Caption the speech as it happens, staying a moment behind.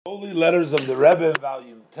Holy Letters of the Rebbe,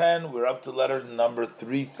 Volume 10. We're up to letter number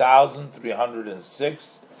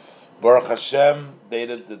 3,306. Baruch Hashem,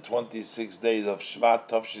 dated the 26th days of Shvat,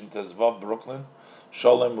 Tavshin Tezvav, Brooklyn.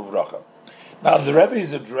 Sholem Uvracha. Now, the Rebbe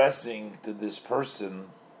is addressing to this person,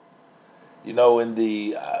 in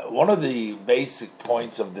the one of the basic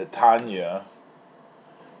points of the Tanya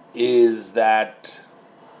is that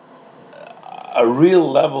a real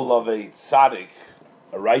level of a tzaddik,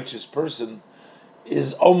 a righteous person,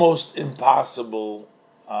 is almost impossible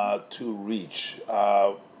to reach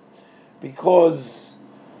because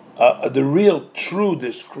the real true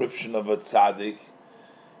description of a tzaddik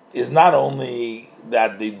is not only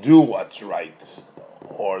that they do what's right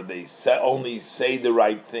or they only say the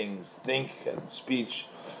right things, think and speech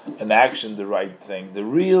and action the right thing. The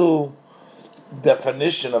real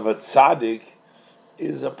definition of a tzaddik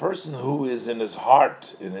is a person who is in his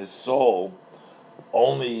heart, in his soul,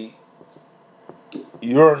 only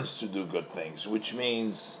yearns to do good things, which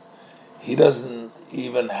means he doesn't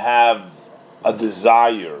even have a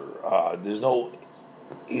desire.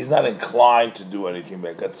 He's not inclined to do anything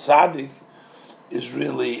back. A tzaddik is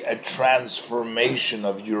really a transformation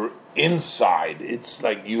of your inside. It's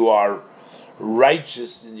like you are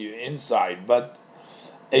righteous in your inside, but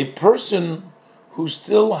a person who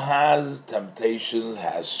still has temptations,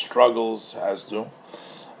 has struggles,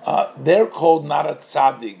 they're called not a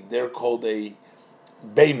tzaddik, they're called a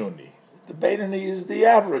Beinoni. The Beinoni is the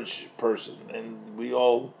average person, and we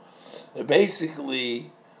all,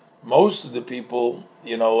 basically, most of the people,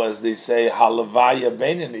 as they say, halavaya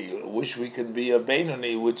Beinoni, wish we could be a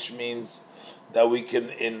Beinoni, which means that we can,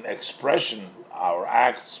 in expression, our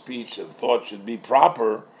act, speech, and thought should be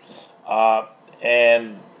proper,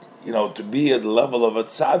 and to be at the level of a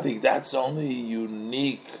tzaddik, that's only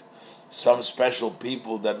unique, some special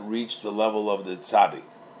people that reach the level of the tzaddik.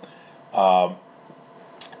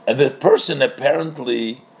 And the person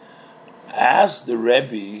apparently asked the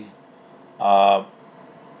Rebbe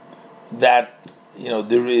that,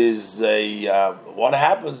 there is what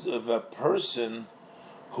happens if a person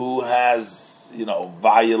who has,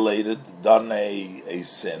 violated, done a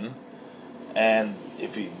sin, and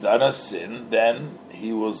if he's done a sin, then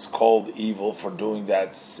he was called evil for doing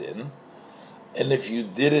that sin. And if you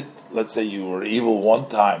did it, let's say you were evil one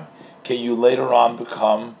time, can you later on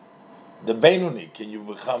become the Beinoni? Can you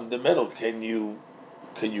become the middle? Can you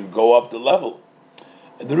go up the level?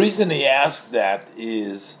 And the reason he asked that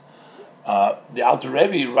is the Alter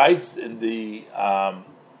Rebbe writes in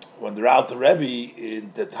when the Alter Rebbe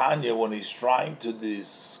in the Tanya, when he's trying to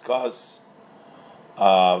discuss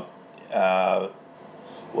over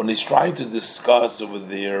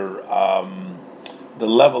there the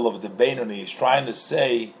level of the Beinoni, he's trying to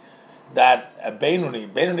say that a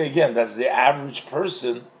Beinoni again, that's the average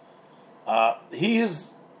person. He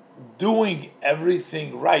is doing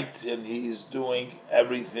everything right, and he is doing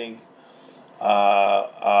everything.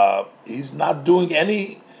 He's not doing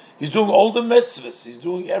any. He's doing all the mitzvahs. He's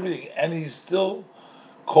doing everything, and he's still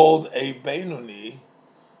called a Beinoni.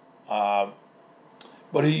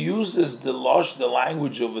 But he uses the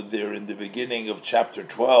language over there in the beginning of chapter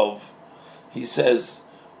 12. He says,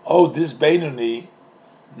 "Oh, this Beinoni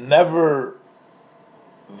never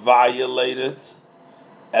violated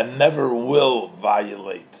and never will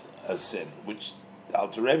violate a sin," which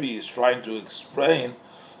Alter Rebbe is trying to explain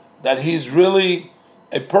that he's really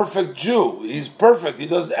a perfect Jew. He's perfect. He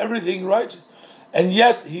does everything right, and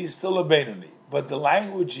yet he's still a Beinoni. But the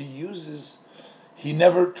language he uses, he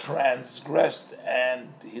never transgressed,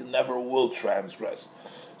 and he never will transgress.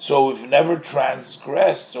 So if never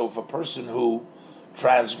transgressed, so if a person who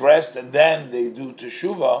transgressed and then they do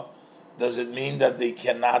teshuvah, does it mean that they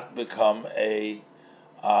cannot become a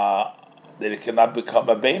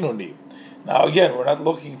Beinoni? Now again, we're not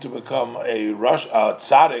looking to become a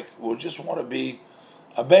tzaddik. We just want to be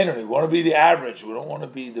a Beinoni. We want to be the average. We don't want to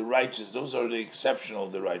be the righteous. Those are the exceptional,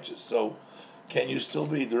 the righteous. So can you still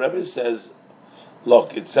be? The Rebbe says,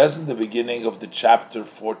 look, it says in the beginning of the chapter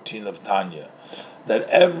 14 of Tanya that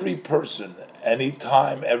every person,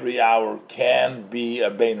 anytime, every hour, can be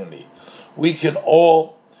a Beinoni. We can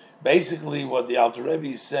all, basically what the Alter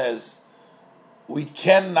Rebbe says, we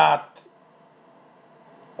cannot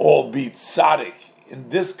all be tzaddik in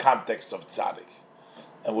this context of tzaddik.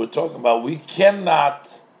 And we're talking about we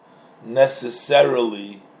cannot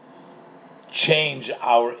necessarily change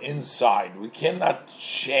our inside. We cannot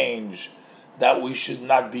change that we should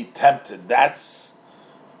not be tempted. That's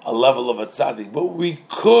a level of a tzaddik. But we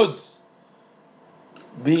could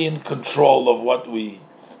be in control of what we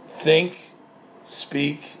think,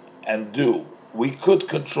 speak, and do. We could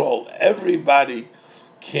control. Everybody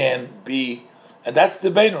can be And that's the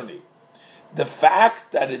Beinoni. The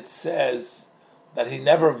fact that it says that he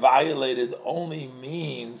never violated only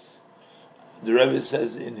means, the Rebbe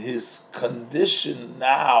says, in his condition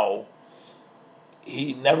now,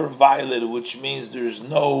 he never violated, which means there's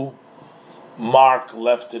no mark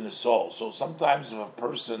left in his soul. So sometimes if a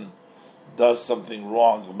person does something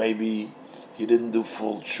wrong, maybe he didn't do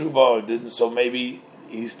full tshuva or didn't, so maybe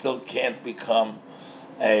he still can't become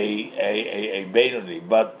a Beinoni.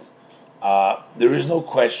 But there is no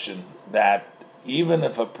question that even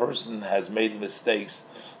if a person has made mistakes,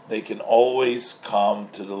 they can always come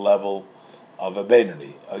to the level of a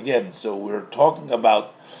Beinoni. Again, so we're talking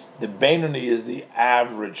about the Beinoni is the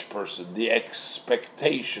average person, the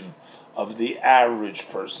expectation of the average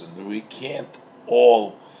person. We can't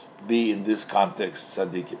all be in this context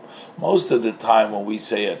tzaddikim. Most of the time when we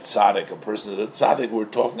say a tzaddik, a person is a tzaddik, we're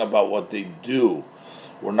talking about what they do.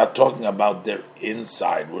 We're not talking about their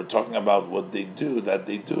inside. We're talking about what they do,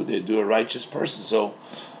 They do a righteous person. So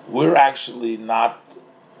we're actually not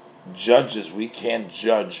judges. We can't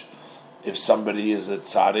judge if somebody is a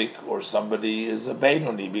tzaddik or somebody is a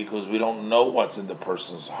Beinoni because we don't know what's in the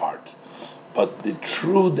person's heart. But the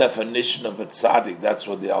true definition of a tzaddik, that's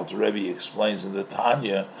what the Alter Rebbe explains in the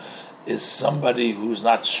Tanya, is somebody who's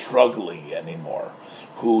not struggling anymore,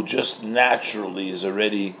 who just naturally is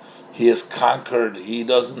already, he has conquered, he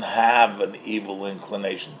doesn't have an evil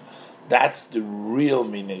inclination. That's the real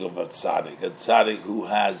meaning of a tzaddik who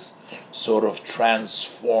has sort of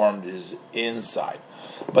transformed his inside.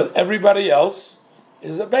 But everybody else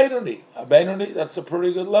is a Beinoni. A Beinoni, that's a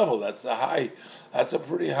pretty good level. That's a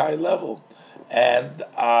pretty high level. And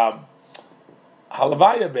Halavaya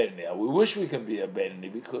Beinoni. We wish we could be a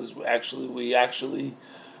Beinoni because we actually,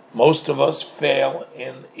 most of us fail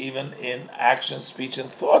even in action, speech, and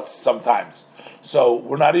thoughts sometimes. So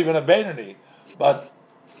we're not even a Beinoni. But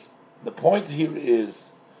the point here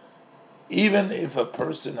is, even if a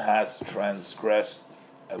person has transgressed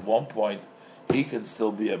at one point, he can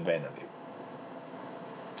still be a Beinoni.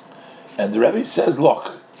 And the Rebbe says,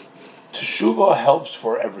 look, Teshuvah helps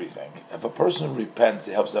for everything. If a person repents,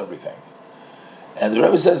 it helps everything. And the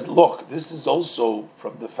Rebbe says, look, this is also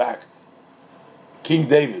from the fact, King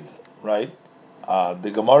David, right?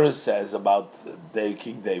 The Gemara says about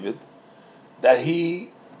King David, that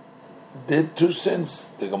he did 2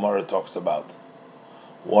 sins, the Gemara talks about.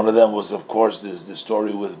 One of them was, of course, there's the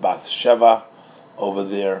story with Bathsheba over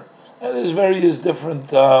there. And there's various different,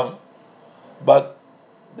 but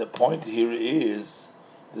the point here is,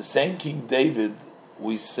 the same King David,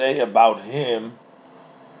 we say about him,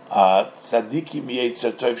 Tzadikim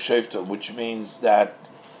Yetzer Tov Shofto, which means that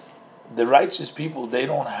the righteous people, they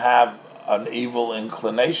don't have an evil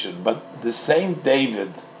inclination. But the same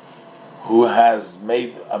David who has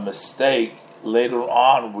made a mistake, later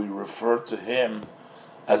on we refer to him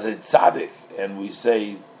as a tzaddik, and we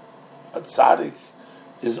say a tzaddik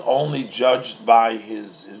is only judged by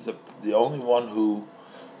the only one who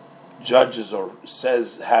judges or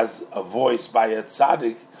says has a voice by a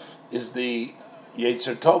tzaddik is the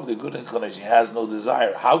Yetzer Tov, the good inclination. He has no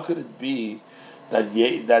desire. How could it be that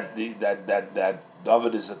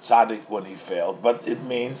David is a tzaddik when he failed? But it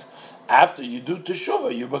means after you do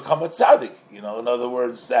teshuvah, you become a tzaddik. In other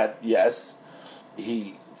words, that yes,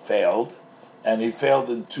 he failed, and he failed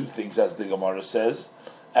in 2 things, as the Gemara says,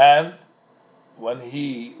 and when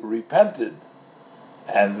he repented,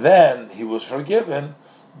 and then he was forgiven,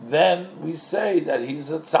 then we say that he's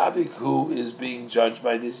a tzaddik who is being judged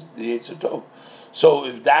by the Yetzer Tov. So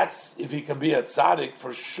if he can be a tzaddik,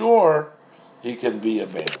 for sure he can be a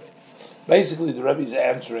Beinoni. Basically, the Rebbe is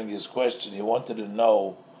answering his question. He wanted to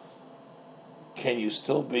know, can you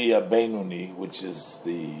still be a Beinoni, which is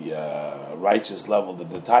the righteous level that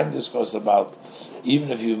the time discussed about, even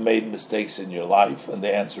if you've made mistakes in your life? And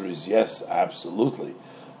the answer is yes, absolutely.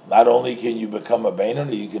 Not only can you become a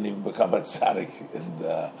Beinoni, you can even become a tzaddik.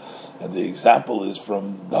 And the example is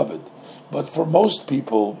from David. But for most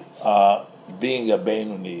people, being a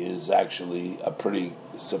Beinoni is actually a pretty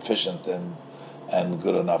sufficient and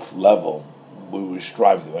good enough level. We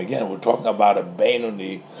strive to. Again, we're talking about a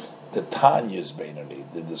Beinoni, the Tanya's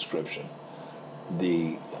Beinoni, the description.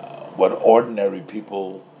 What ordinary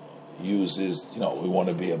people use is, we want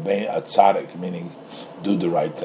to be a tzaddik, meaning do the right thing.